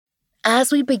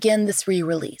As we begin this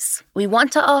re-release, we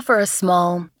want to offer a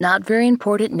small, not very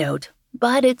important note,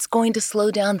 but it's going to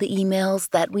slow down the emails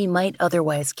that we might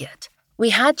otherwise get. We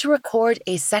had to record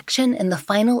a section in the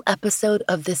final episode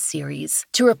of this series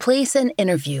to replace an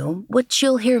interview, which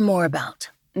you'll hear more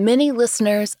about. Many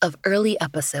listeners of early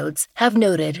episodes have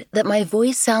noted that my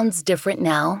voice sounds different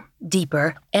now,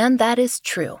 deeper, and that is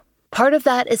true. Part of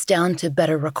that is down to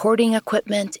better recording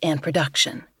equipment and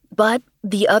production. But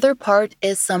the other part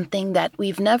is something that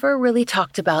we've never really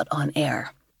talked about on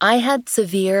air. I had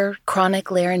severe chronic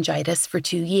laryngitis for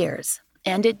 2 years,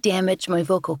 and it damaged my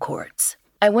vocal cords.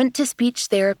 I went to speech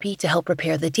therapy to help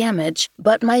repair the damage,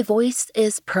 but my voice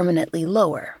is permanently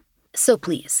lower. So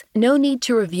please, no need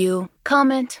to review,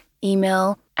 comment,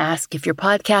 email, ask if your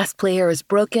podcast player is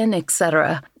broken,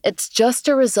 etc. It's just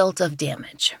a result of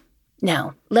damage.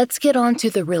 Now, let's get on to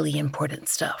the really important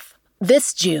stuff.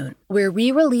 This June, we're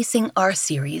re-releasing our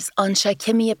series on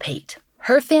Pate.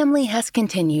 Her family has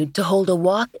continued to hold a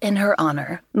walk in her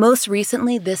honor, most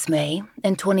recently this May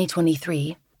in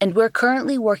 2023, and we're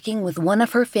currently working with one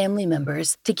of her family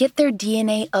members to get their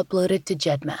DNA uploaded to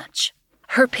GEDmatch.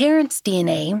 Her parents'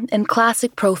 DNA in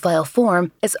classic profile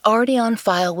form is already on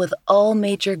file with all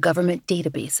major government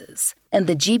databases, and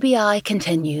the GBI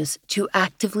continues to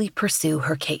actively pursue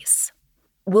her case.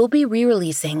 We'll be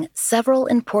re-releasing several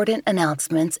important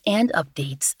announcements and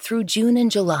updates through June and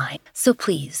July, so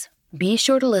please be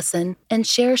sure to listen and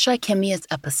share Shikemia's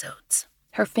episodes.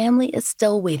 Her family is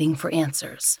still waiting for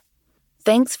answers.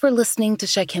 Thanks for listening to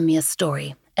Shikemia's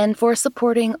story and for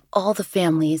supporting all the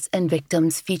families and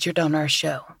victims featured on our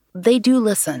show. They do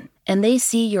listen, and they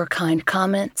see your kind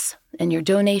comments and your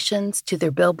donations to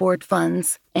their billboard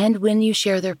funds and when you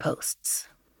share their posts.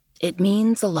 It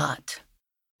means a lot.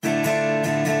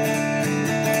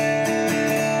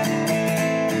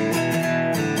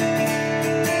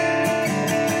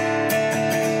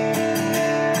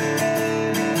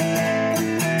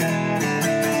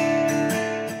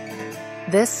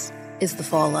 This is The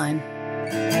Fall Line.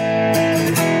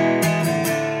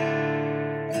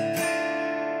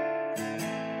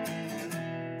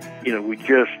 We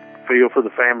just feel for the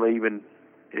family, even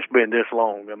it's been this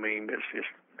long. I mean, it's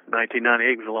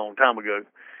 1998 was a long time ago,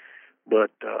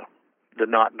 but the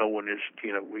not knowing is,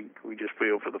 we just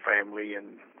feel for the family,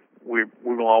 and we're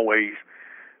gonna always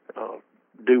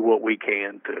do what we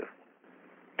can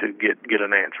to get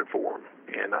an answer for them,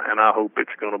 and I hope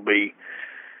it's going to be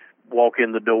walk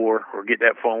in the door or get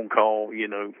that phone call,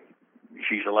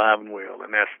 she's alive and well,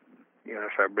 and that's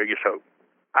our biggest hope.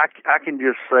 I can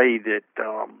just say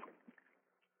that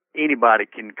anybody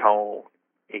can call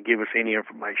and give us any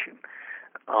information.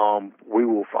 We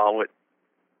will follow it.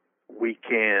 We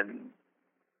can,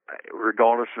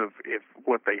 regardless of if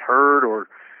what they heard or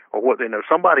what they know.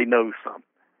 Somebody knows something,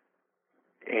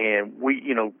 and we,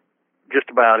 just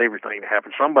about everything that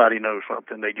happens, somebody knows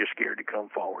something. They just scared to come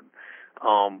forward.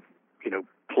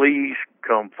 Please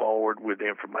come forward with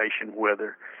information,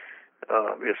 whether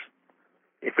if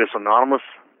it's anonymous,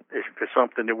 if it's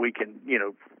something that we can,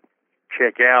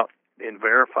 check out and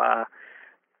verify.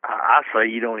 I say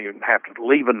you don't even have to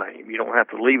leave a name. You don't have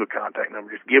to leave a contact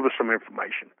number. Just give us some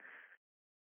information.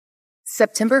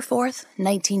 September 4th,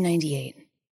 1998,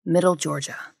 Middle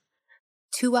Georgia.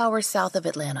 2 hours south of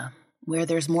Atlanta, where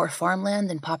there's more farmland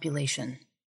than population.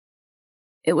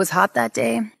 It was hot that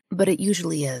day, but it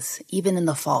usually is, even in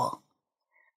the fall.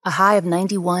 A high of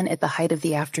 91 at the height of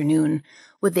the afternoon,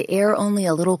 with the air only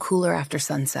a little cooler after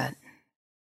sunset.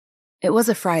 It was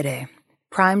a Friday,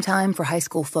 prime time for high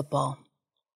school football.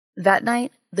 That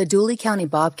night, the Dooley County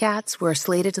Bobcats were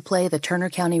slated to play the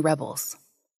Turner County Rebels.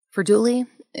 For Dooley,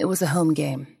 it was a home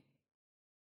game.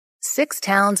 6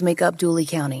 towns make up Dooley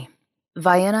County: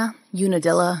 Vienna,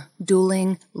 Unadilla,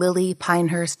 Dooling, Lilly,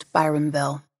 Pinehurst,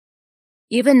 Byronville.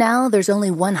 Even now, there's only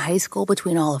one high school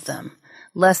between all of them.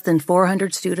 Less than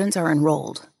 400 students are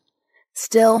enrolled.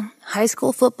 Still, high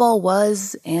school football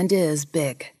was and is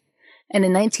big. And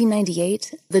in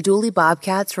 1998, the Dooley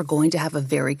Bobcats were going to have a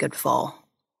very good fall.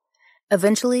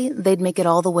 Eventually, they'd make it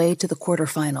all the way to the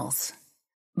quarterfinals.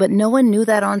 But no one knew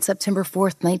that on September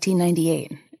 4th,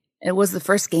 1998. It was the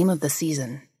first game of the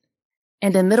season.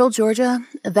 And in Middle Georgia,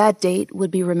 that date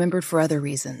would be remembered for other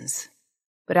reasons.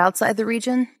 But outside the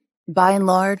region, by and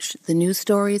large, the news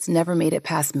stories never made it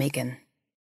past Macon.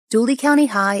 Dooley County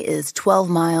High is 12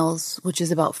 miles, which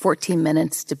is about 14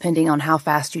 minutes, depending on how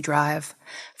fast you drive,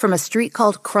 from a street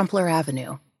called Crumpler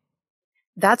Avenue.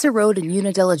 That's a road in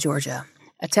Unadilla, Georgia,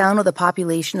 a town with a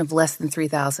population of less than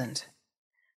 3,000.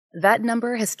 That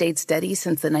number has stayed steady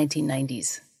since the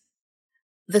 1990s.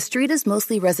 The street is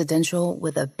mostly residential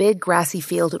with a big grassy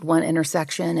field at one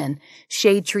intersection and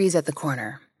shade trees at the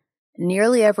corner.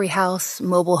 Nearly every house,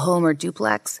 mobile home, or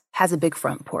duplex has a big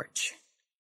front porch.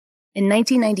 In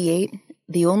 1998,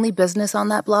 the only business on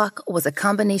that block was a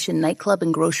combination nightclub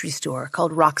and grocery store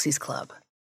called Roxy's Club.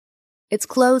 It's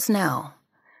closed now.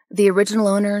 The original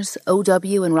owners,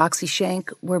 O.W. and Roxy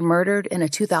Shank, were murdered in a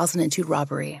 2002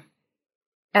 robbery.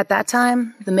 At that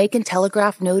time, the Macon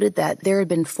Telegraph noted that there had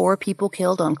been 4 people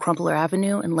killed on Crumpler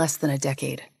Avenue in less than a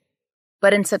decade.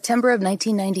 But in September of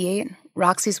 1998,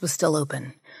 Roxy's was still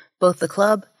open, both the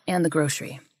club and the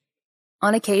grocery.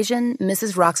 On occasion,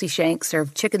 Mrs. Roxy Shank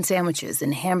served chicken sandwiches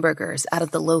and hamburgers out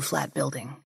of the low-flat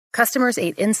building. Customers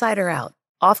ate inside or out,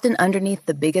 often underneath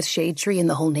the biggest shade tree in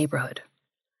the whole neighborhood.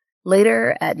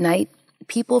 Later, at night,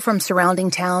 people from surrounding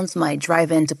towns might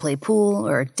drive in to play pool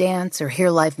or dance or hear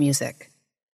live music.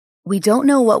 We don't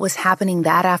know what was happening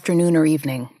that afternoon or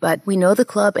evening, but we know the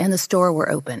club and the store were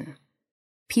open.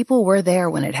 People were there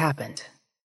when it happened.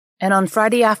 And on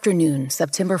Friday afternoon,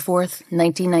 September 4th,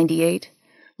 1998,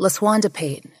 LaSwanda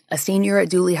Pate, a senior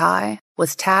at Dooley High,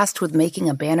 was tasked with making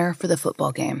a banner for the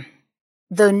football game.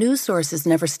 Though news sources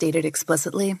never stated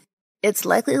explicitly, it's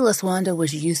likely LaSwanda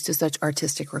was used to such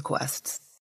artistic requests.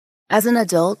 As an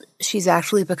adult, she's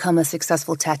actually become a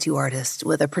successful tattoo artist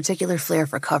with a particular flair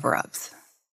for cover-ups.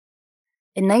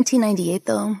 In 1998,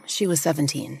 though, she was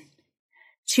 17.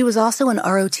 She was also an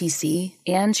ROTC,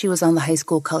 and she was on the high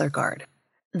school color guard.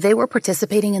 They were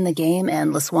participating in the game,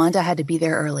 and LaSwanda had to be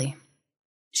there early.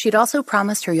 She'd also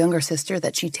promised her younger sister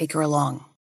that she'd take her along.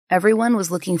 Everyone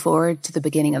was looking forward to the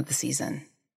beginning of the season.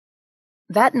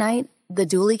 That night, the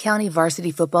Dooley County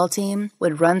varsity football team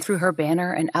would run through her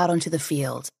banner and out onto the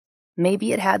field.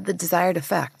 Maybe it had the desired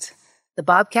effect. The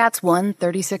Bobcats won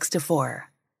 36-4.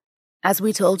 As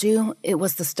we told you, it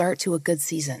was the start to a good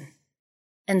season.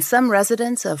 And some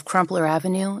residents of Crumpler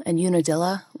Avenue and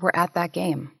Unadilla were at that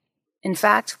game. In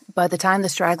fact, by the time the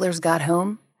stragglers got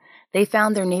home, they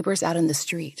found their neighbors out in the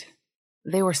street.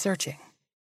 They were searching.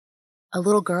 A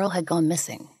little girl had gone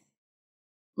missing.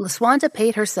 LaSwanda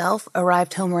Pate herself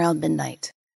arrived home around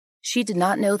midnight. She did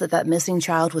not know that missing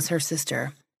child was her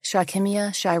sister,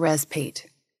 Shakimia Shirez Pate.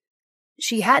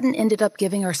 She hadn't ended up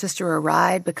giving her sister a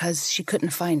ride because she couldn't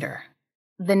find her.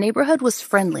 The neighborhood was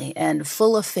friendly and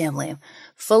full of family,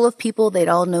 full of people they'd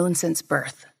all known since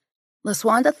birth.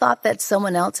 LaSwanda thought that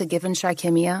someone else had given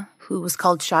Shakimia, who was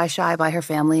called Shy Shy by her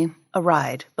family, a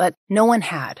ride, but no one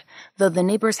had, though the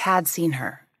neighbors had seen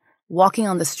her, walking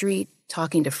on the street,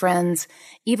 talking to friends,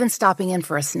 even stopping in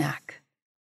for a snack.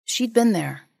 She'd been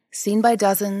there, seen by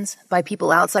dozens, by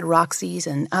people outside Roxy's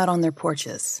and out on their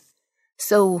porches.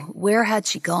 So where had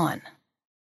she gone?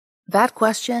 That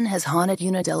question has haunted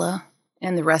Unadilla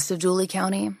and the rest of Dooley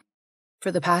County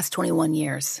for the past 21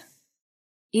 years.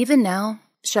 Even now,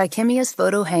 Shakimia's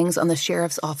photo hangs on the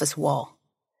sheriff's office wall.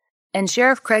 And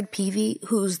Sheriff Craig Peavy,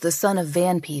 who's the son of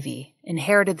Van Peavy,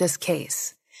 inherited this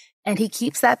case. And he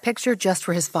keeps that picture just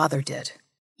where his father did.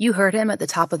 You heard him at the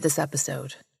top of this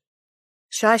episode.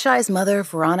 Shy Shy's mother,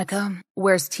 Veronica,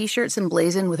 wears t-shirts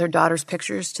emblazoned with her daughter's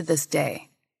pictures to this day.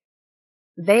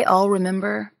 They all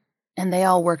remember, and they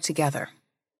all work together.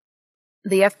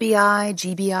 The FBI,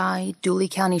 GBI, Dooley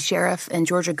County Sheriff, and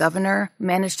Georgia Governor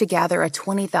managed to gather a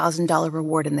 $20,000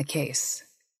 reward in the case.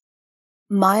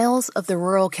 Miles of the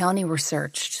rural county were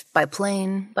searched, by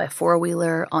plane, by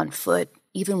four-wheeler, on foot,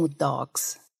 even with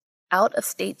dogs.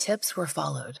 Out-of-state tips were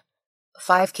followed.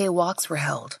 5K walks were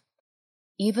held.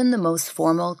 Even the most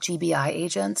formal GBI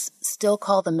agents still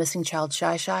call the missing child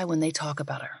Shy Shy when they talk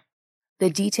about her.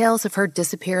 The details of her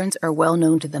disappearance are well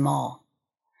known to them all.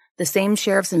 The same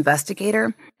sheriff's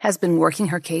investigator has been working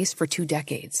her case for 2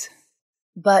 decades.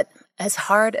 But as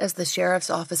hard as the sheriff's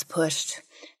office pushed,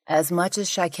 as much as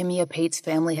Shakimia Pate's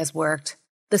family has worked,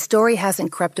 the story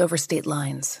hasn't crept over state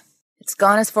lines. It's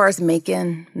gone as far as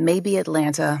Macon, maybe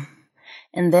Atlanta,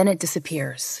 and then it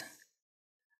disappears.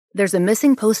 There's a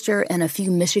missing poster in a few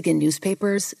Michigan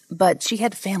newspapers, but she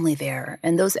had family there,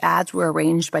 and those ads were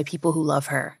arranged by people who love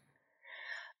her.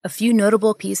 A few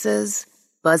notable pieces,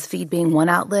 BuzzFeed being one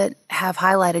outlet, have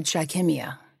highlighted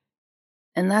Shakimia.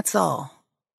 And that's all.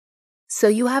 So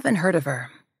you haven't heard of her,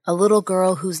 a little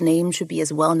girl whose name should be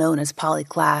as well known as Polly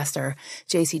Klaas or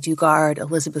J.C. Dugard,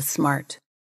 Elizabeth Smart.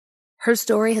 Her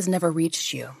story has never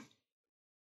reached you.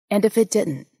 And if it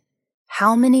didn't,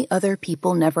 how many other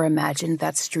people never imagined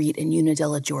that street in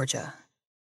Unadilla, Georgia?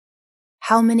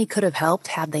 How many could have helped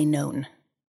had they known?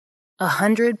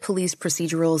 100 police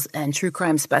procedurals and true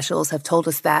crime specials have told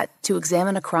us that, to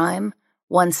examine a crime,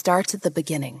 one starts at the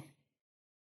beginning.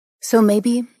 So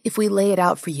maybe, if we lay it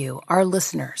out for you, our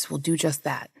listeners will do just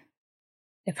that.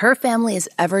 If her family is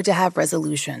ever to have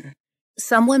resolution,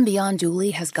 someone beyond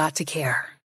Dooley has got to care.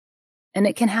 And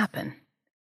it can happen.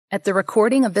 At the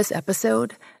recording of this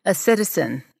episode, a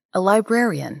citizen, a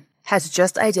librarian, has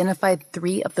just identified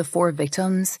 3 of the 4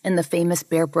 victims in the famous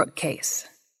Bear Brook case.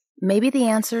 Maybe the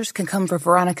answers can come for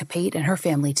Veronica Pate and her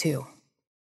family, too.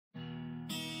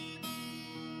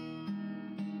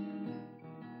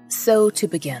 So, to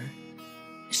begin,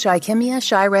 Shikemia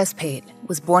Shirez Pate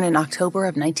was born in October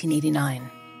of 1989.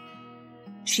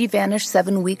 She vanished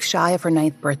 7 weeks shy of her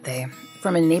 9th birthday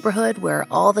from a neighborhood where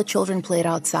all the children played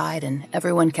outside and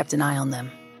everyone kept an eye on them.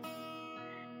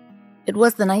 It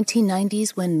was the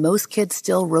 1990s when most kids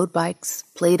still rode bikes,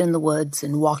 played in the woods,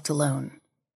 and walked alone.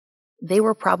 They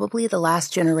were probably the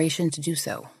last generation to do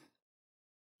so.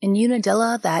 In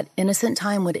Unadilla, that innocent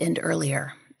time would end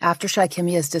earlier, after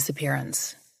Shikemia's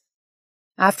disappearance.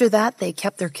 After that, they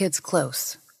kept their kids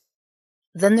close.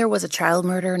 Then there was a child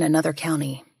murder in another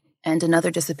county, and another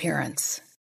disappearance,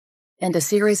 and a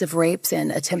series of rapes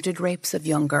and attempted rapes of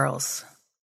young girls.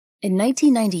 In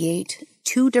 1998,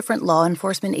 2 different law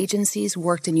enforcement agencies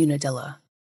worked in Unadilla,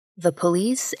 the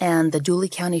police and the Dooley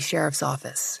County Sheriff's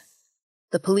Office.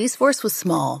 The police force was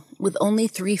small, with only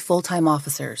 3 full-time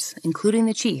officers, including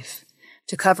the chief,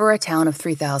 to cover a town of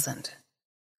 3,000.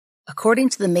 According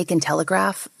to the Macon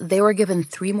Telegraph, they were given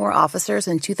 3 more officers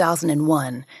in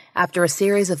 2001 after a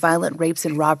series of violent rapes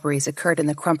and robberies occurred in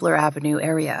the Crumpler Avenue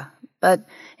area. But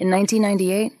in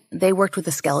 1998, they worked with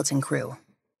a skeleton crew.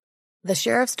 The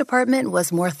sheriff's department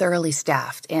was more thoroughly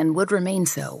staffed and would remain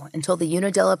so until the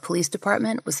Unadilla Police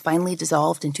Department was finally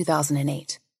dissolved in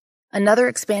 2008. Another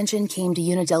expansion came to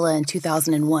Unadilla in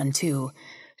 2001, too.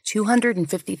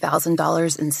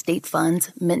 $250,000 in state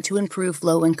funds meant to improve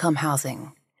low-income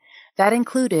housing. That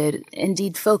included,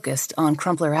 indeed focused, on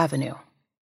Crumpler Avenue.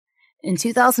 In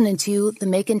 2002, the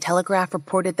Macon Telegraph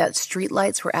reported that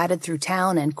streetlights were added through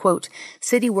town and, quote,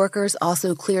 city workers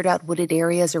also cleared out wooded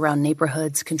areas around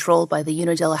neighborhoods controlled by the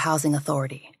Unadilla Housing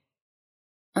Authority.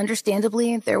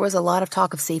 Understandably, there was a lot of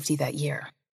talk of safety that year.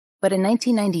 But in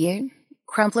 1998,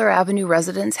 Crumpler Avenue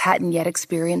residents hadn't yet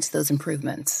experienced those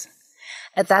improvements.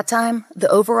 At that time, the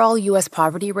overall U.S.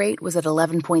 poverty rate was at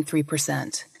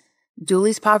 11.3%.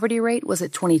 Dooley's poverty rate was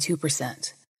at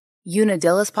 22%.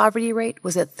 Unadilla's poverty rate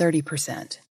was at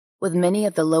 30%, with many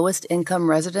of the lowest income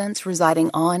residents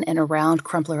residing on and around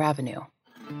Crumpler Avenue.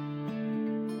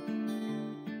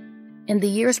 In the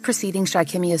years preceding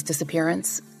Shikemia's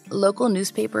disappearance, local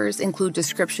newspapers include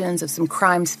descriptions of some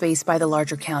crimes faced by the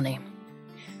larger county.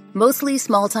 Mostly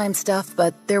small-time stuff,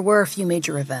 but there were a few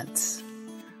major events.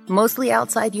 Mostly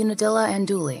outside Unadilla and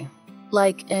Dooley.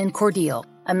 Like in Cordele,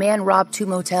 a man robbed 2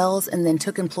 motels and then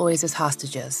took employees as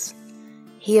hostages.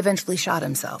 He eventually shot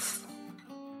himself.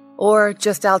 Or,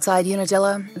 just outside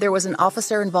Unadilla, there was an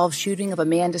officer-involved shooting of a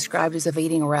man described as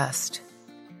evading arrest.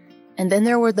 And then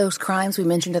there were those crimes we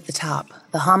mentioned at the top,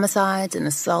 the homicides and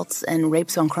assaults and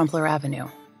rapes on Crumpler Avenue.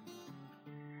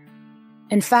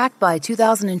 In fact, by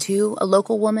 2002, a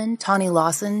local woman, Tawny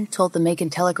Lawson, told the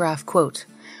Macon Telegraph, quote,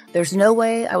 "There's no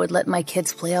way I would let my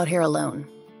kids play out here alone.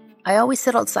 I always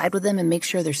sit outside with them and make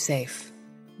sure they're safe.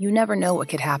 You never know what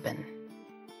could happen."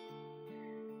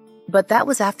 But that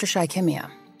was after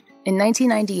Shikemia. In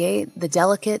 1998, the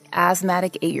delicate,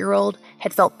 asthmatic 8-year-old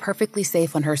had felt perfectly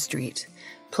safe on her street,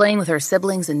 playing with her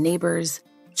siblings and neighbors,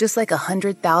 just like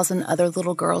 100,000 other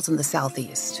little girls in the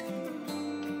Southeast.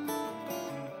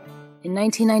 In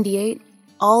 1998,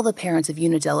 all the parents of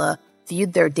Unadilla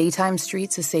viewed their daytime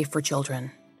streets as safe for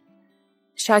children.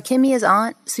 Shikemia's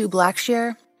aunt, Sue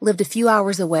Blackshear, lived a few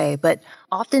hours away, but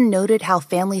often noted how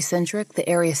family-centric the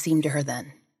area seemed to her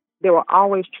then. There were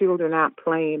always children out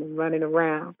playing and running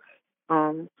around.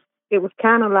 It was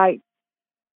kind of like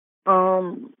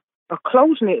a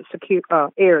close-knit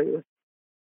area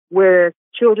where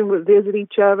children would visit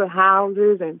each other,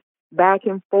 houses, and back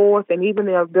and forth, and even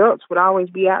the adults would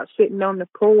always be out sitting on the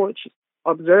porch,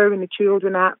 observing the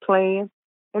children out playing.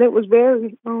 And it was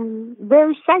very,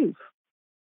 very safe,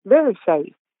 very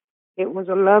safe. It was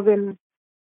a loving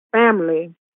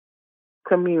family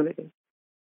community.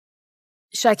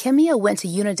 Shikemia went to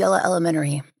Unadilla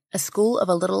Elementary, a school of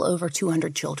a little over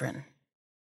 200 children.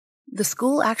 The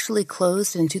school actually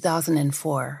closed in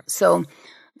 2004, so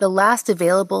the last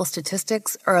available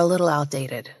statistics are a little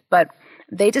outdated, but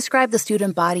they describe the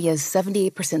student body as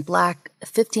 78% Black,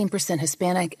 15%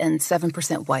 Hispanic, and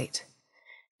 7% white.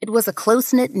 It was a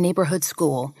close-knit neighborhood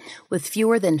school with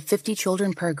fewer than 50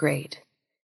 children per grade.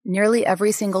 Nearly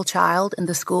every single child in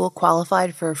the school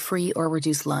qualified for free or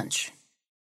reduced lunch.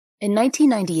 In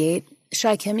 1998,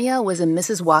 Shikimia was in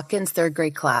Mrs. Watkins' third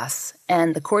grade class,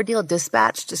 and the Cordial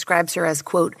Dispatch describes her as,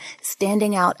 quote,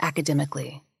 standing out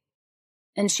academically.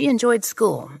 And she enjoyed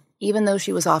school, even though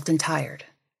she was often tired.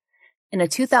 In a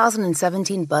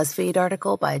 2017 BuzzFeed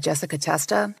article by Jessica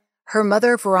Testa, her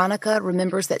mother, Veronica,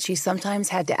 remembers that she sometimes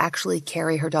had to actually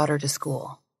carry her daughter to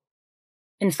school.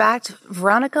 In fact,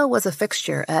 Veronica was a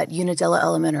fixture at Unadilla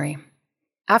Elementary.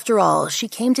 After all, she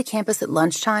came to campus at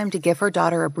lunchtime to give her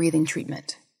daughter a breathing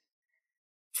treatment.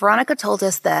 Veronica told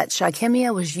us that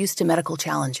Shikimia was used to medical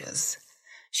challenges.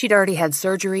 She'd already had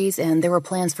surgeries, and there were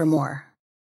plans for more.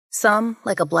 Some,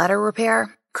 like a bladder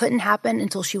repair, couldn't happen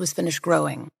until she was finished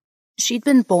growing. She'd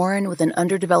been born with an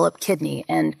underdeveloped kidney,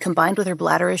 and combined with her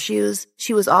bladder issues,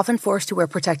 she was often forced to wear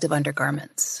protective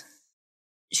undergarments.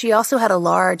 She also had a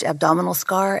large abdominal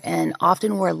scar and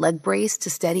often wore a leg brace to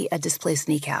steady a displaced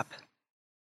kneecap.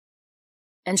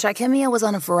 And Shikimia was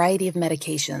on a variety of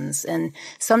medications, and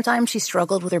sometimes she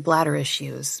struggled with her bladder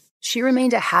issues. She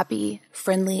remained a happy,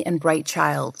 friendly, and bright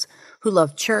child who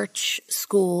loved church,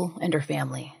 school, and her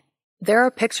family. There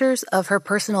are pictures of her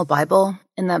personal Bible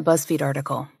in that BuzzFeed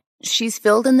article. She's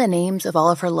filled in the names of all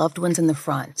of her loved ones in the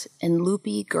front in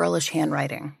loopy, girlish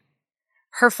handwriting.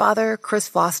 Her father, Chris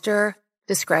Foster,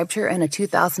 described her in a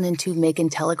 2002 Macon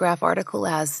Telegraph article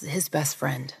as his best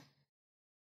friend.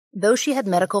 Though she had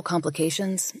medical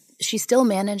complications, she still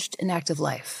managed an active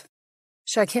life.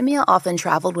 Shikimia often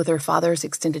traveled with her father's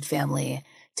extended family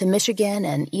to Michigan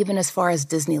and even as far as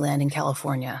Disneyland in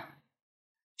California.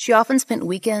 She often spent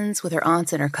weekends with her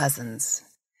aunts and her cousins.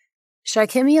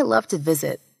 Shikimia loved to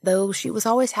visit, though she was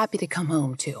always happy to come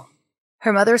home, too.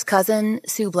 Her mother's cousin,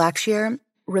 Sue Blackshear,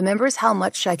 remembers how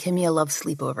much Shikimia loved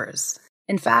sleepovers.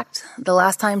 In fact, the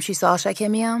last time she saw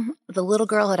Shikimia, the little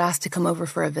girl had asked to come over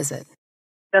for a visit.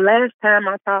 The last time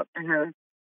I talked to her,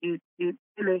 it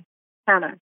really kind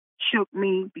of shook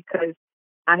me because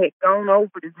I had gone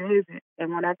over to visit,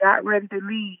 and when I got ready to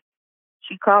leave,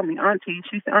 she called me Auntie.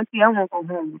 She said, Auntie, I want to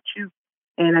go home with you.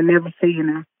 And I never seen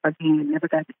her again, never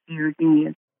got to see her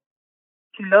again.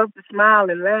 She loved to smile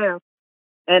and laugh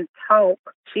and talk.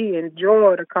 She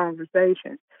enjoyed a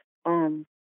conversation.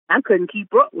 I couldn't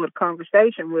keep up with a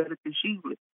conversation with her because she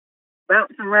would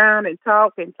bounce around and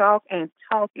talk and talk and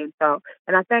talk and talk.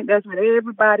 And I think that's what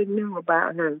everybody knew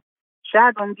about her.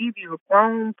 She's going to give you a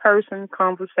grown person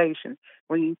conversation.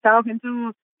 When you're talking to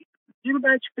her, you know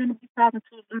you're going to be talking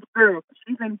to a little girl.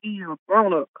 She's going to give you a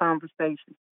grown-up conversation.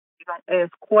 She's going to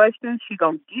ask questions. She's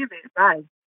going to give advice.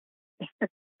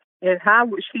 And how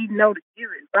would she know to give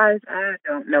advice? I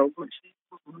don't know. But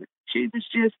she was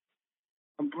just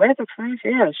a breath of fresh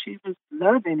air. She was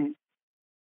loving it.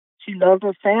 She loved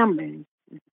her family.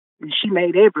 And she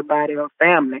made everybody her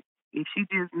family. If she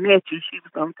just met you, she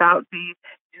was going to talk to you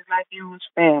just like you was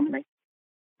family.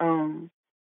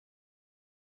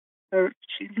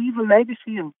 She leave a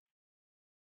legacy of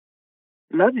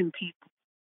loving people.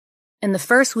 In the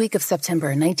first week of September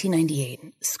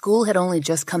 1998, school had only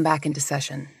just come back into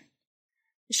session.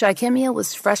 Shikimia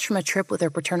was fresh from a trip with her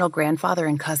paternal grandfather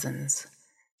and cousins.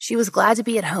 She was glad to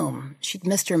be at home. She'd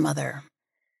missed her mother.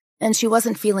 And she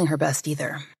wasn't feeling her best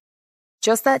either.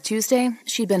 Just that Tuesday,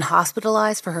 she'd been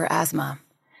hospitalized for her asthma.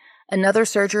 Another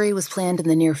surgery was planned in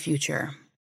the near future.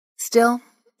 Still,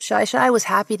 Shai was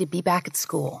happy to be back at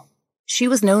school. She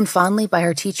was known fondly by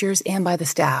her teachers and by the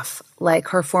staff, like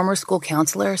her former school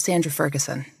counselor, Sandra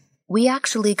Ferguson. We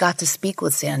actually got to speak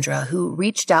with Sandra, who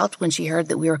reached out when she heard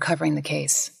that we were covering the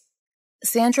case.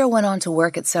 Sandra went on to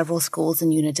work at several schools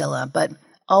in Unadilla, but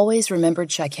always remembered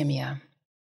Shikimia.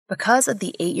 Because of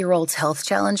the 8-year-old's health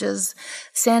challenges,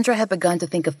 Sandra had begun to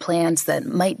think of plans that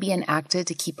might be enacted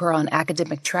to keep her on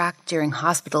academic track during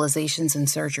hospitalizations and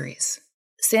surgeries.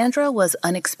 Sandra was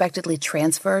unexpectedly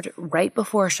transferred right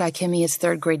before Shikimia's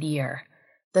third grade year,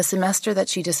 the semester that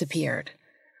she disappeared.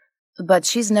 But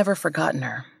she's never forgotten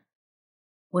her.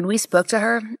 When we spoke to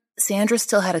her, Sandra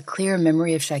still had a clear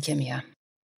memory of Shikimia.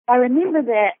 I remember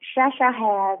that Shasha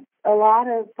had a lot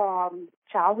of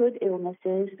childhood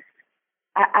illnesses.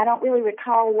 I don't really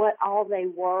recall what all they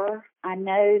were. I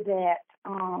know that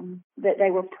that they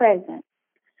were present,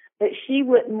 but she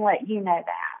wouldn't let you know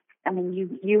that. I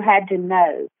mean, you had to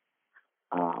know.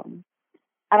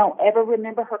 I don't ever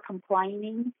remember her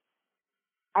complaining.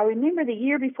 I remember the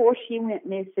year before she went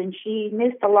missing, she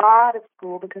missed a lot of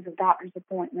school because of doctor's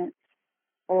appointments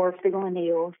or feeling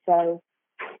ill. So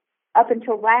up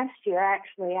until last year,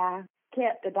 actually, I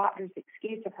kept the doctor's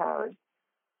excuse of hers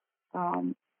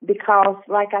because,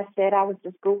 like I said, I was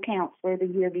the school counselor the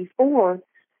year before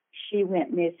she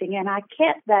went missing, and I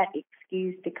kept that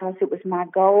excuse because it was my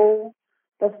goal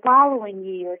the following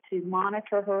year to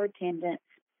monitor her attendance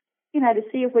to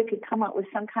see if we could come up with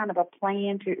some kind of a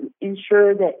plan to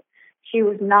ensure that she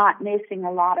was not missing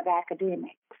a lot of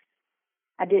academics.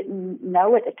 I didn't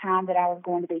know at the time that I was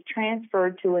going to be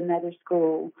transferred to another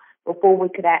school before we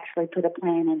could actually put a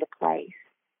plan into place.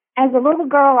 As a little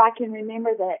girl, I can remember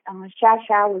that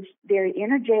Shy was very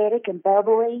energetic and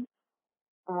bubbly.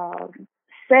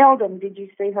 Seldom did you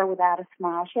see her without a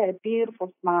smile. She had a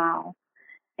beautiful smile.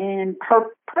 And her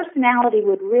personality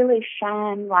would really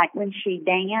shine like when she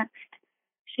danced.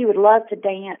 She would love to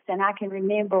dance, and I can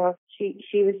remember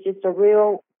she was just a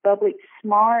real bubbly,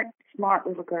 smart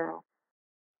little girl.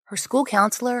 Her school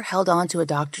counselor held on to a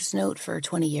doctor's note for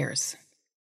 20 years.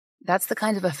 That's the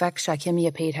kind of effect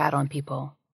Shakimia Pate had on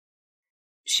people.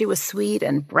 She was sweet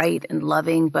and bright and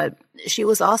loving, but she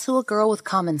was also a girl with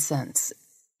common sense.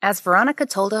 As Veronica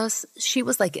told us, she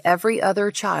was like every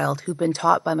other child who'd been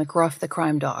taught by McGruff the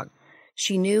crime dog.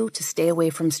 She knew to stay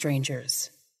away from strangers.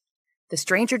 The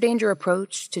stranger danger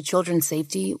approach to children's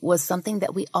safety was something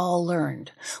that we all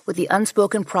learned, with the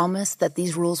unspoken promise that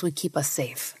these rules would keep us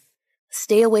safe.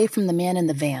 Stay away from the man in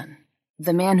the van,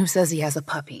 the man who says he has a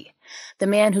puppy, the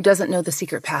man who doesn't know the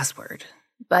secret password.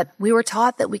 But we were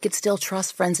taught that we could still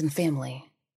trust friends and family.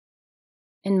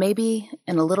 And maybe,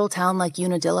 in a little town like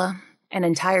Unadilla, an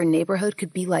entire neighborhood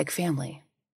could be like family,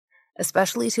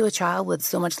 especially to a child with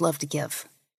so much love to give.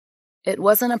 It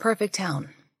wasn't a perfect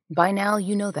town. By now,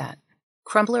 you know that.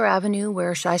 Crumpler Avenue,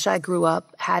 where Shy grew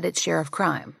up, had its share of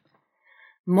crime.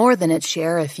 More than its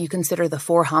share if you consider the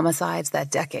 4 homicides that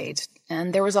decade,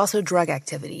 and there was also drug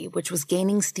activity, which was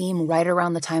gaining steam right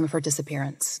around the time of her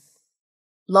disappearance.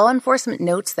 Law enforcement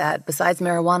notes that, besides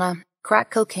marijuana, crack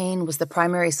cocaine was the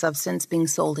primary substance being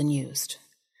sold and used.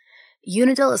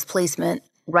 Unadilla's placement,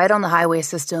 right on the highway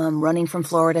system running from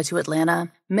Florida to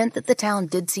Atlanta, meant that the town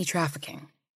did see trafficking.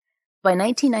 By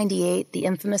 1998, the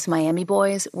infamous Miami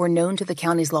Boys were known to the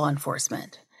county's law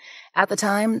enforcement. At the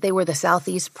time, they were the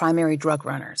Southeast's primary drug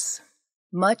runners.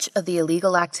 Much of the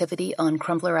illegal activity on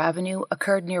Crumpler Avenue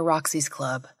occurred near Roxy's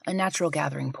Club, a natural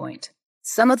gathering point.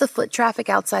 Some of the foot traffic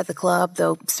outside the club,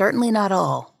 though certainly not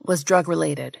all, was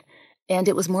drug-related, and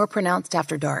it was more pronounced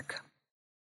after dark.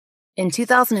 In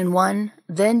 2001,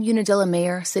 then Unadilla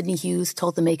Mayor Sidney Hughes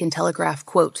told the Macon Telegraph,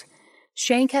 quote,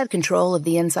 "Shank had control of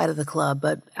the inside of the club,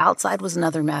 but outside was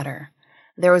another matter.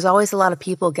 There was always a lot of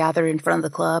people gathered in front of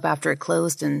the club after it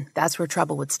closed, and that's where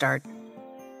trouble would start."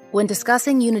 When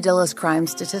discussing Unadilla's crime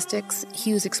statistics,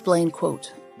 Hughes explained,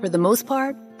 quote, "For the most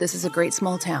part, this is a great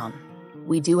small town.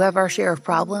 We do have our share of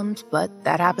problems, but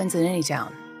that happens in any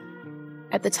town."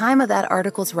 At the time of that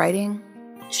article's writing,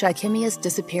 Shakimia's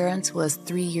disappearance was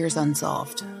 3 years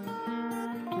unsolved.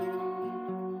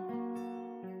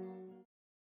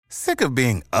 Sick of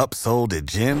being upsold at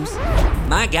gyms?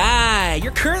 My guy,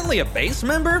 you're currently a base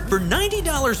member? For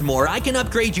 $90 more, I can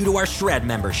upgrade you to our Shred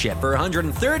membership. For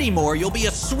 $130 more, you'll be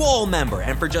a Swole member.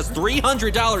 And for just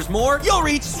 $300 more, you'll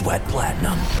reach Sweat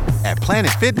Platinum. At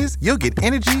Planet Fitness, you'll get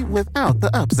energy without the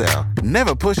upsell.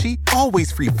 Never pushy,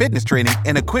 always free fitness training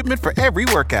and equipment for every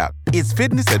workout. It's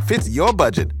fitness that fits your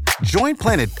budget. Join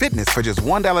Planet Fitness for just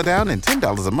 $1 down and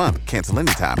 $10 a month. Cancel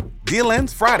anytime. Deal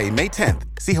ends Friday, May 10th.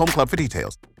 See Home Club for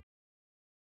details.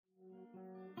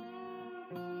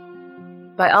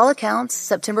 By all accounts,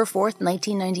 September 4th,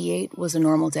 1998 was a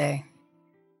normal day.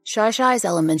 Shy's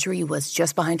elementary was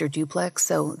just behind her duplex,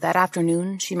 so that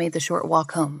afternoon she made the short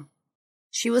walk home.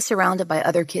 She was surrounded by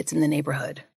other kids in the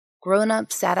neighborhood.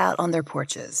 Grown-ups sat out on their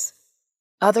porches.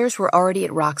 Others were already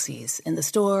at Roxy's, in the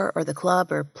store or the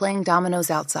club or playing dominoes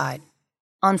outside.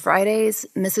 On Fridays,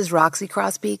 Mrs. Roxy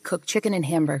Crosby cooked chicken and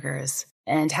hamburgers,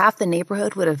 and half the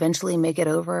neighborhood would eventually make it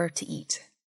over to eat.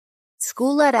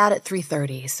 School let out at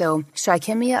 3:30, so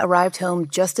Shakimia arrived home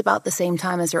just about the same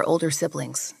time as her older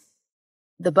siblings.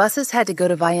 The buses had to go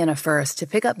to Vienna first to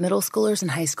pick up middle schoolers and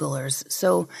high schoolers,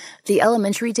 so the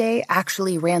elementary day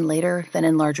actually ran later than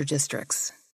in larger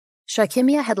districts.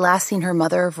 Shakimia had last seen her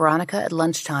mother, Veronica, at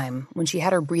lunchtime when she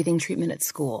had her breathing treatment at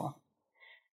school.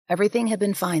 Everything had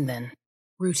been fine then.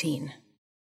 Routine.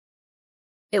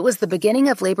 It was the beginning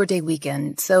of Labor Day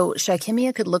weekend, so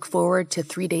Shakimia could look forward to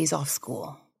 3 days off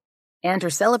school. And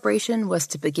her celebration was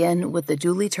to begin with the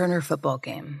Dooley Turner football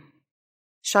game.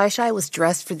 Shy was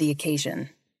dressed for the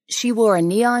occasion. She wore a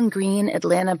neon green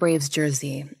Atlanta Braves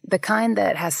jersey, the kind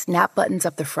that has snap buttons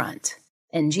up the front,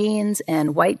 and jeans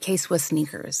and white K-Swiss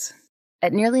sneakers.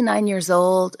 At nearly 9 years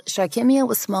old, Shakimia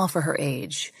was small for her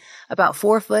age, about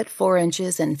 4 foot 4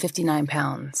 inches and 59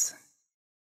 pounds.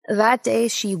 That day,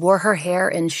 she wore her hair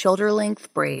in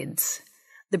shoulder-length braids.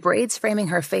 The braids framing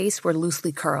her face were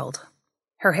loosely curled.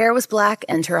 Her hair was black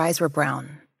and her eyes were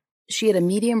brown. She had a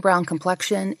medium brown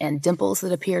complexion and dimples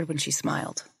that appeared when she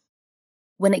smiled.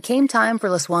 When it came time for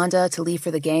LaSwanda to leave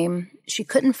for the game, she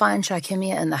couldn't find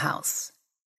Shikimia in the house.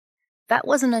 That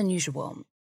wasn't unusual.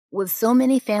 With so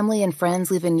many family and friends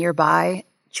living nearby,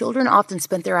 children often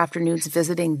spent their afternoons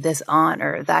visiting this aunt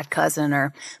or that cousin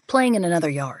or playing in another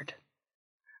yard.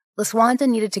 LaSwanda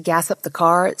needed to gas up the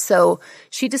car, so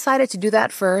she decided to do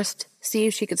that first, see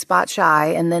if she could spot Shy,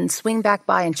 and then swing back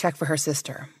by and check for her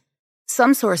sister.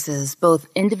 Some sources, both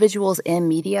individuals and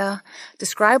media,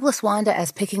 describe LaSwanda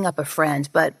as picking up a friend,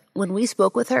 but when we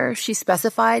spoke with her, she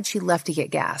specified she left to get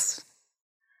gas.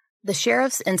 The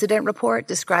sheriff's incident report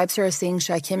describes her as seeing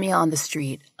Shikimia on the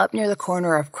street, up near the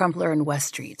corner of Crumpler and West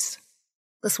Streets.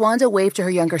 LaSwanda waved to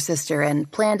her younger sister and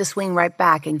planned to swing right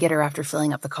back and get her after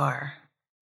filling up the car.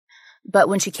 But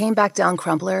when she came back down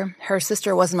Crumpler, her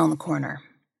sister wasn't on the corner.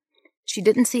 She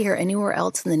didn't see her anywhere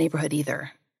else in the neighborhood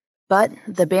either. But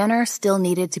the banner still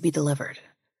needed to be delivered.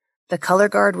 The color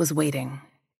guard was waiting.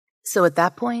 So at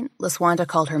that point, LaSwanda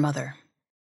called her mother.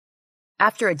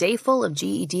 After a day full of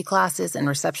GED classes and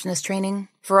receptionist training,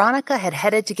 Veronica had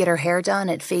headed to get her hair done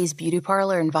at Faye's Beauty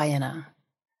Parlor in Vienna.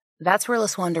 That's where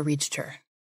LaSwanda reached her.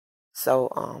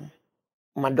 So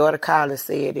my daughter called and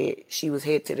said that she was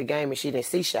headed to the game and she didn't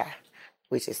see Shy,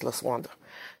 which is LaSwanda.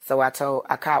 So I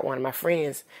called one of my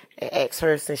friends and asked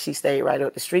her, since she stayed right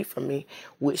up the street from me,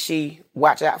 would she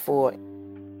watch out for it?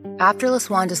 After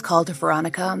LaSwanda's call to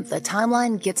Veronica, the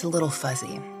timeline gets a little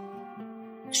fuzzy.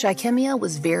 Shikimia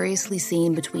was variously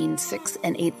seen between 6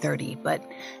 and 8:30, but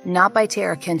not by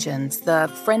Tara Kinchins,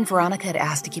 the friend Veronica had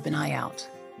asked to keep an eye out.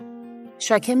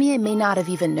 Shikimia may not have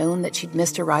even known that she'd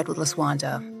missed a ride with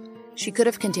LaSwanda. She could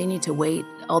have continued to wait,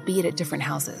 albeit at different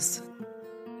houses.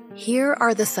 Here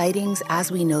are the sightings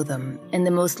as we know them, in the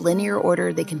most linear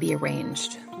order they can be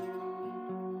arranged.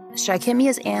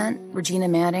 Shikimia's aunt, Regina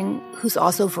Manning, who's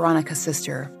also Veronica's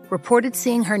sister, reported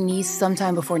seeing her niece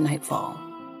sometime before nightfall.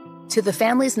 To the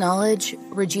family's knowledge,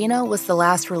 Regina was the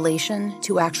last relation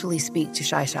to actually speak to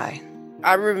Shy.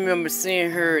 I remember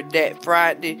seeing her that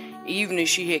Friday evening.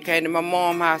 She had came to my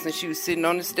mom's house and she was sitting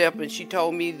on the step and she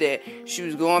told me that she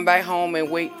was going back home and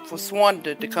wait for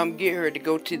Swanda to come get her to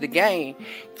go to the game.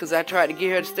 Because I tried to get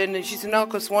her to stay there. She said, no,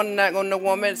 because Swanda not going to know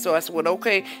 1 minute. So I said, well,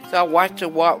 okay. So I watched her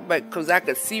walk back because I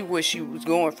could see where she was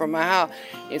going from my house.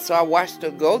 And so I watched her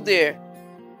go there.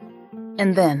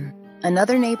 And then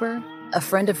another neighbor, a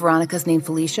friend of Veronica's named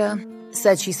Felicia,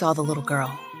 said she saw the little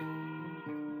girl.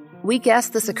 We guess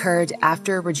this occurred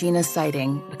after Regina's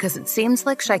sighting because it seems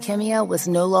like Shikimia was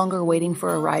no longer waiting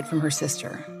for a ride from her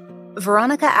sister.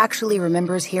 Veronica actually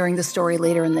remembers hearing the story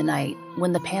later in the night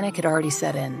when the panic had already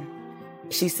set in.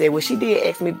 She said, well, she did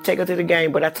ask me to take her to the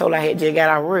game, but I told her I had just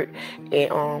got out of work.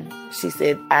 And she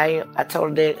said, I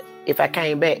told her that if I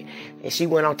came back, and she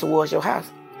went on towards your house.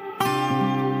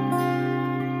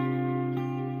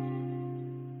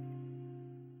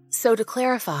 So to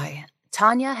clarify,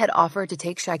 Tanya had offered to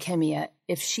take Shikimia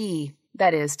if she,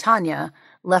 that is, Tanya,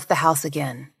 left the house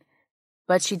again.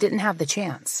 But she didn't have the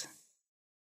chance.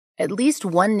 At least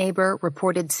one neighbor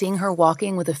reported seeing her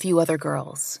walking with a few other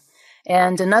girls.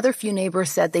 And another few neighbors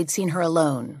said they'd seen her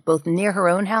alone, both near her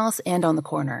own house and on the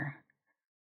corner.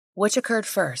 Which occurred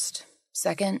first?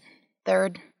 Second?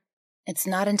 Third? It's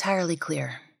not entirely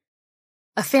clear.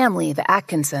 A family, the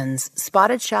Atkinsons,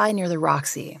 spotted Shy near the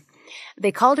Roxy.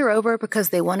 They called her over because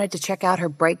they wanted to check out her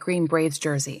bright green Braves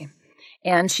jersey,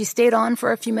 and she stayed on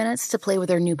for a few minutes to play with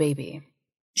her new baby.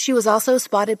 She was also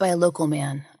spotted by a local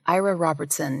man, Ira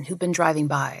Robertson, who'd been driving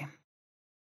by.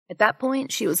 At that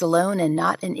point, she was alone and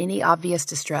not in any obvious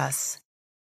distress.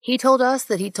 He told us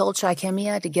that he told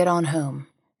Shikimia to get on home,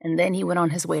 and then he went on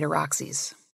his way to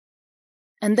Roxy's.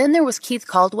 And then there was Keith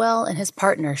Caldwell and his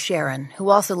partner, Sharon, who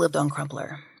also lived on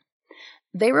Crumpler.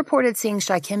 They reported seeing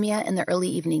Shikimia in the early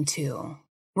evening, too.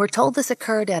 We're told this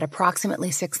occurred at approximately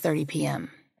 6:30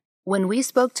 p.m. When we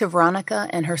spoke to Veronica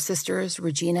and her sisters,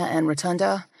 Regina and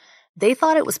Rotunda, they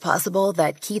thought it was possible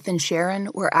that Keith and Sharon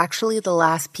were actually the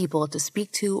last people to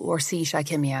speak to or see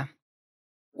Shikimia.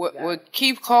 Well,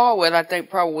 Keith Caldwell, I think,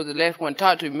 probably was the last one to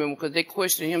talk to him because they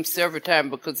questioned him several times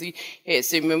because he had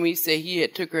said, remember, he said he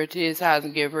had took her to his house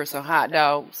and gave her some hot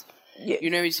dogs. Yeah.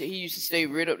 You know, he said he used to stay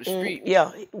right up the street.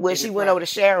 Yeah, when she went over to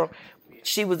Sharon,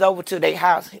 she was over to their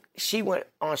house. She went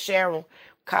on Sharon,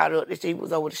 called up, she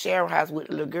was over to Sharon's house with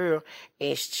the little girl,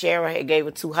 and Sharon had gave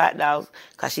her 2 hot dogs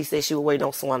because she said she was waiting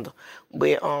on Swanda.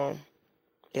 But,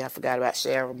 I forgot about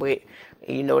Sharon, but,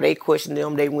 you know, they questioned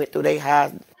them. They went through their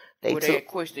house. They had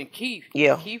questioned Keith.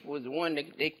 Yeah. Keith was the one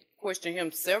that they questioned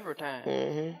him several times.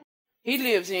 Mm-hmm. He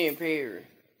lives here in Perry.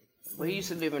 But he used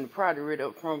to live in the project right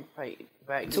up from Pate.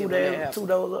 2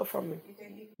 doors up from me.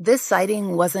 This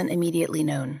sighting wasn't immediately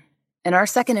known. In our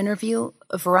second interview,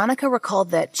 Veronica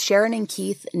recalled that Sharon and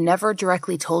Keith never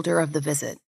directly told her of the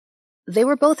visit. They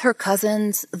were both her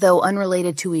cousins, though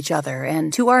unrelated to each other,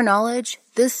 and to our knowledge,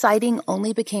 this sighting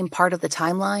only became part of the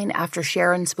timeline after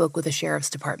Sharon spoke with the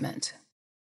sheriff's department.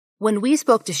 When we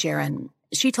spoke to Sharon,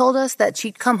 she told us that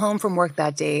she'd come home from work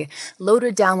that day,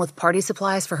 loaded down with party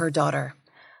supplies for her daughter.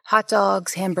 Hot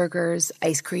dogs, hamburgers,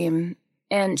 ice cream,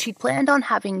 and she'd planned on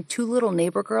having 2 little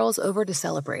neighbor girls over to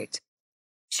celebrate.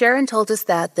 Sharon told us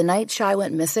that the night Shai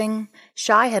went missing,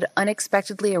 Shai had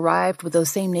unexpectedly arrived with those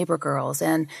same neighbor girls,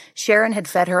 and Sharon had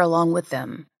fed her along with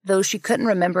them, though she couldn't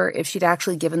remember if she'd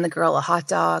actually given the girl a hot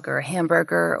dog or a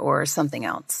hamburger or something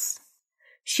else.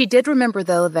 She did remember,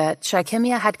 though, that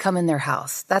Shaikimia had come in their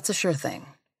house. That's a sure thing.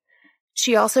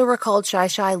 She also recalled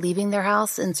Shai leaving their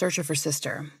house in search of her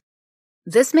sister.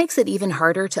 This makes it even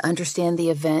harder to understand the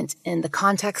event in the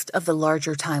context of the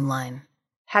larger timeline.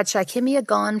 Had Shaikimia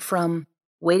gone from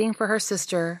waiting for her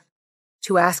sister,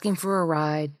 to asking for a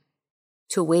ride,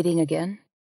 to waiting again?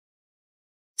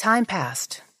 Time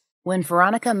passed. When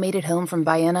Veronica made it home from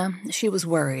Vienna, she was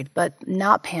worried, but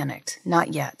not panicked,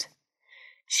 not yet.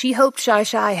 She hoped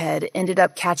Shai had ended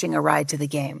up catching a ride to the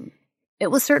game. It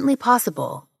was certainly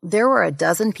possible. There were a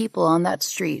dozen people on that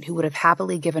street who would have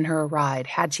happily given her a ride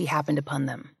had she happened upon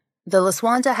them. Though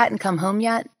LaSwanda hadn't come home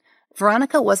yet,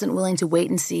 Veronica wasn't willing to wait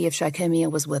and see if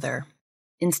Shaikimia was with her.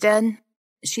 Instead,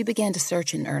 she began to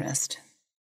search in earnest.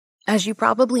 As you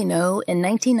probably know, in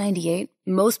 1998,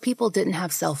 most people didn't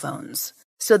have cell phones,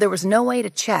 so there was no way to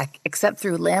check except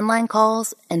through landline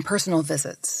calls and personal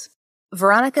visits.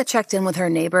 Veronica checked in with her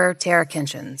neighbor, Tara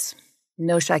Kinchins.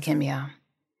 No Shaikimia.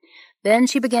 Then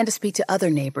she began to speak to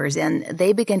other neighbors, and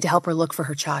they began to help her look for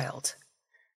her child.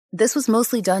 This was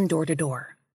mostly done door to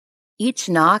door. Each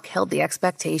knock held the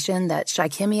expectation that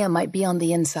Shaikimia might be on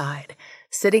the inside,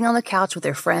 sitting on the couch with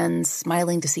her friends,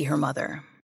 smiling to see her mother.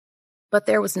 But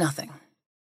there was nothing.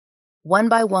 One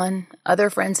by one, other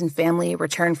friends and family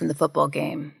returned from the football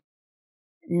game.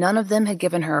 None of them had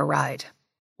given her a ride.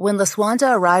 When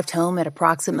LaSwanda arrived home at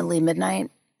approximately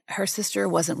midnight, her sister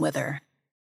wasn't with her.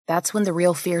 That's when the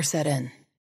real fear set in.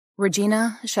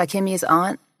 Regina, Shaikimia's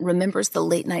aunt, remembers the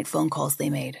late-night phone calls they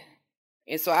made.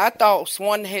 And so I thought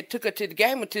Swan had took her to the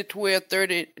game until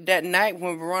 12:30 that night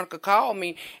when Veronica called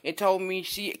me and told me,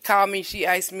 she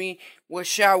asked me, was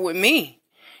Shy with me?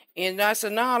 And I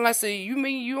said, no. I said, you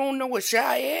mean you don't know where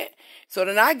Shy at? So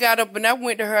then I got up and I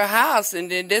went to her house,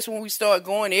 and then that's when we started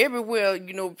going everywhere,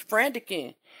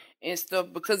 franticking and stuff.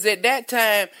 Because at that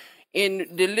time, in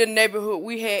the little neighborhood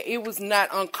we had, it was not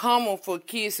uncommon for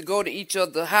kids to go to each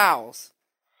other's house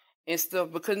and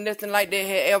stuff, because nothing like that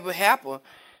had ever happened.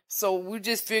 So we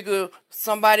just figured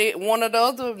one of the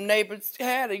other neighbors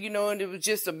had it, and it was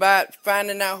just about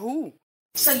finding out who.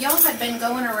 So y'all had been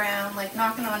going around,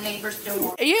 knocking on neighbors'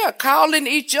 doors? Yeah, calling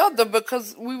each other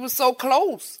because we were so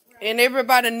close. And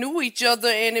everybody knew each other,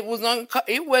 and it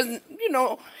wasn't,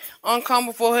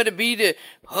 uncommon for her to be to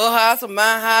her house or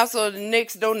my house or the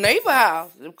next door neighbor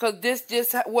house, because this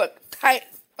just what type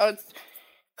of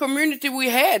community we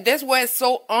had. That's why it's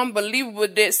so unbelievable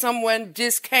that someone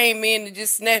just came in and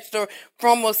just snatched her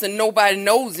from us and nobody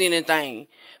knows anything,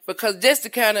 because that's the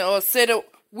kind of setup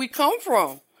we come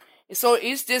from. So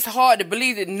it's just hard to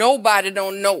believe that nobody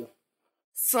don't know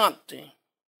something.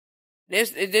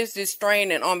 This is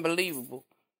strange and unbelievable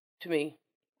to me.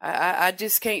 I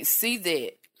just can't see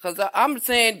that, because I'm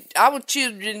saying our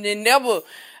children,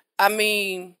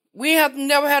 we have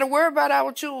never had to worry about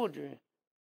our children,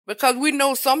 because we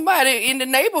know somebody in the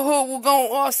neighborhood will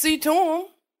go see to them.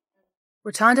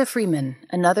 Rotunda Freeman,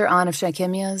 another aunt of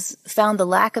Shaikimia's, found the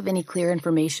lack of any clear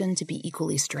information to be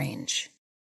equally strange.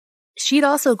 She'd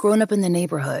also grown up in the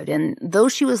neighborhood, and though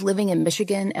she was living in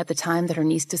Michigan at the time that her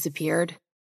niece disappeared,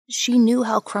 she knew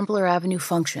how Crumpler Avenue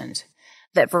functioned,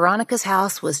 that Veronica's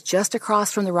house was just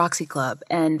across from the Roxy Club,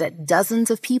 and that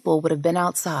dozens of people would have been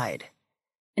outside.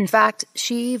 In fact,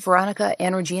 she, Veronica,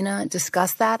 and Regina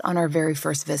discussed that on our very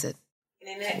first visit.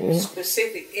 And in that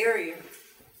specific area,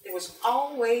 there was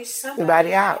always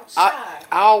somebody outside.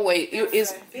 Always.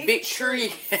 It's a big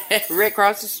tree right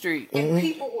across the street. And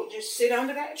people would just sit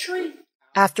under that tree.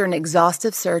 After an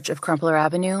exhaustive search of Crumpler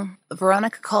Avenue,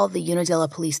 Veronica called the Unadilla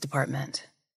Police Department.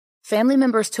 Family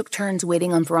members took turns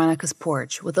waiting on Veronica's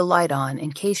porch with the light on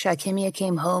in case Shaikimia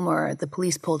came home or the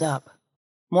police pulled up.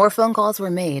 More phone calls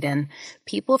were made, and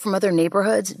people from other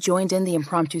neighborhoods joined in the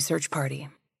impromptu search party.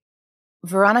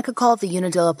 Veronica called the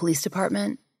Unadilla Police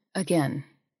Department again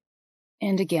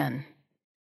and again,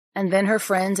 and then her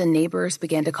friends and neighbors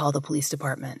began to call the police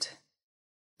department.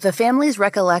 The family's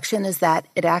recollection is that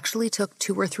it actually took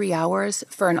 2 or 3 hours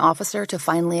for an officer to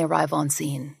finally arrive on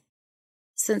scene.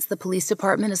 Since the police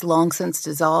department is long since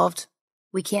dissolved,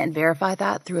 we can't verify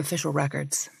that through official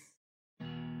records.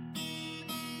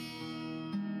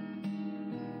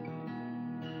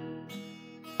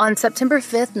 On September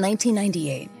 5th,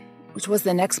 1998, which was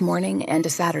the next morning and a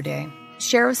Saturday,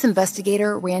 Sheriff's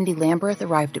investigator Randy Lamberth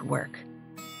arrived at work.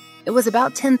 It was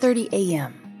about 10:30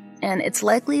 a.m., and it's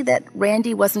likely that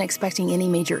Randy wasn't expecting any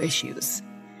major issues.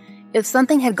 If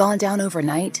something had gone down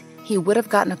overnight, he would have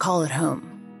gotten a call at home.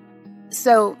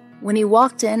 So, when he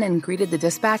walked in and greeted the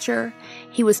dispatcher,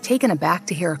 he was taken aback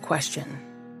to hear a question.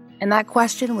 And that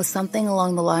question was something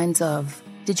along the lines of,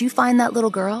 "Did you find that little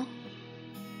girl?"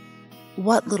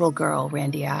 "What little girl?"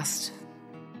 Randy asked.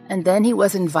 And then he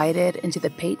was invited into the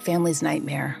Pate family's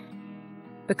nightmare.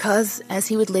 Because, as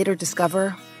he would later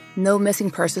discover, no missing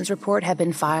persons report had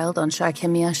been filed on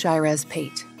Shikemia Shirez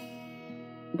Pate.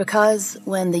 Because,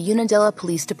 when the Unadilla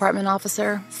Police Department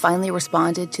officer finally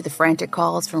responded to the frantic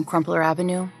calls from Crumpler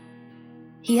Avenue,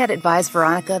 he had advised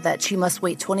Veronica that she must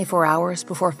wait 24 hours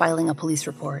before filing a police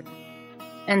report.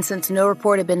 And since no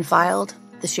report had been filed,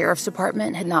 the sheriff's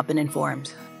department had not been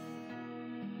informed.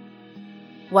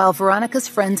 While Veronica's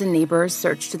friends and neighbors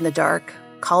searched in the dark,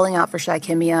 calling out for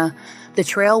Shikemia, the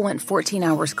trail went 14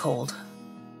 hours cold.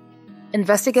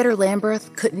 Investigator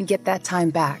Lamberth couldn't get that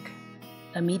time back.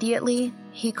 Immediately,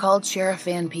 he called Sheriff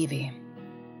Van Peavy.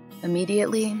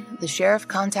 Immediately, the sheriff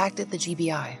contacted the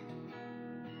GBI.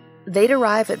 They'd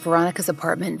arrive at Veronica's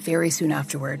apartment very soon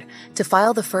afterward to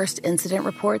file the first incident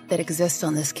report that exists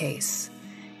on this case,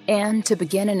 and to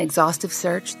begin an exhaustive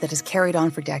search that has carried on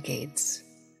for decades.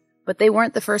 But they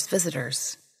weren't the first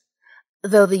visitors.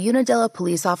 Though the Unadilla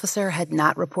police officer had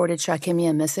not reported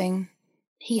Shikemia missing,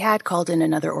 he had called in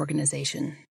another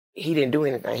organization. He didn't do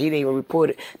anything. He didn't even report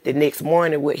it. The next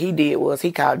morning, what he did was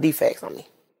he called defects on me.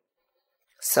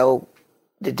 So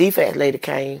the defects lady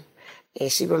came, and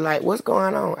she was like, "What's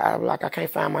going on?" I was like, "I can't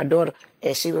find my daughter."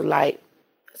 And she was like,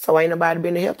 "So ain't nobody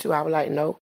been to help you?" I was like,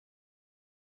 "No."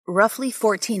 Roughly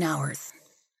 14 hours.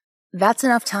 That's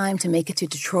enough time to make it to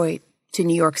Detroit, to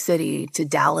New York City, to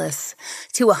Dallas,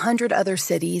 to 100 other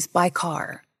cities by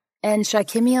car. And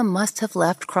Shikemia must have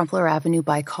left Crumpler Avenue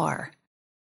by car.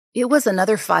 It was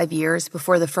another 5 years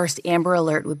before the first Amber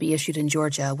Alert would be issued in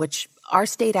Georgia, which our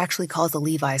state actually calls a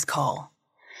Levi's call.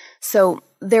 So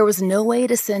there was no way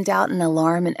to send out an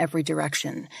alarm in every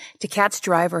direction to catch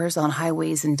drivers on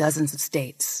highways in dozens of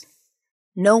states.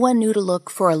 No one knew to look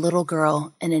for a little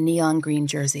girl in a neon green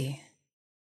jersey.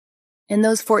 In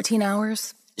those 14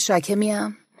 hours,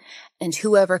 Shikemia and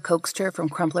whoever coaxed her from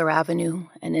Crumpler Avenue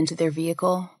and into their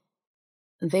vehicle,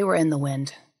 they were in the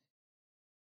wind.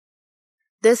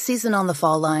 This season on The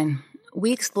Fall Line,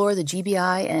 we explore the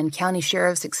GBI and county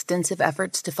sheriff's extensive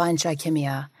efforts to find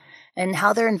Shikemia and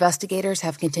how their investigators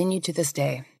have continued to this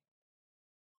day.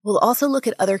 We'll also look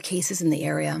at other cases in the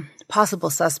area, possible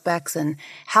suspects, and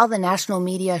how the national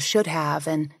media should have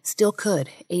and still could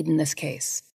aid in this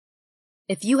case.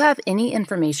 If you have any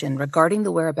information regarding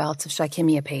the whereabouts of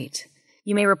Shikemia Pate,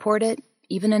 you may report it,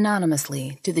 even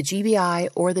anonymously, to the GBI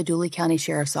or the Dooley County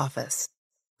Sheriff's Office.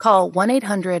 Call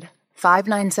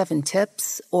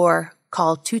 1-800-597-TIPS or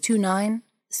call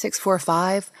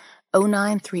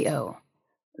 229-645-0930.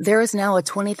 There is now a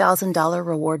 $20,000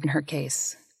 reward in her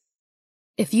case.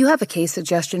 If you have a case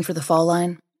suggestion for The Fall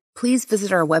Line, please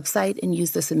visit our website and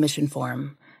use the submission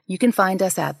form. You can find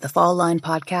us at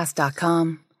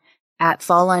thefalllinepodcast.com, at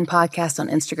Fall Line Podcast on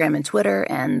Instagram and Twitter,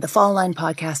 and The Fall Line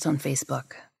Podcast on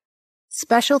Facebook.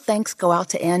 Special thanks go out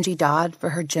to Angie Dodd for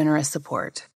her generous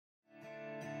support.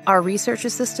 Our research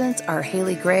assistants are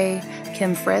Haley Gray,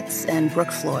 Kim Fritz, and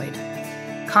Brooke Floyd.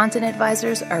 Content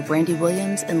advisors are Brandy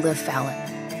Williams and Liv Fallon.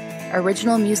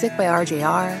 Original music by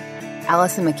RJR.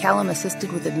 Allison McCallum assisted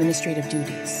with administrative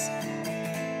duties.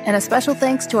 And a special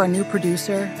thanks to our new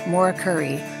producer, Maura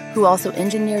Curry, who also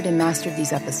engineered and mastered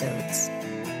these episodes.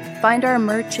 Find our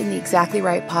merch in the Exactly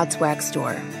Right Podswag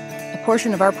store. A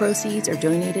portion of our proceeds are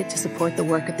donated to support the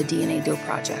work of the DNA Dope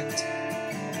Project.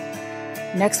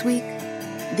 Next week,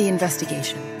 the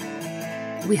investigation.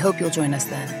 We hope you'll join us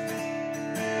then.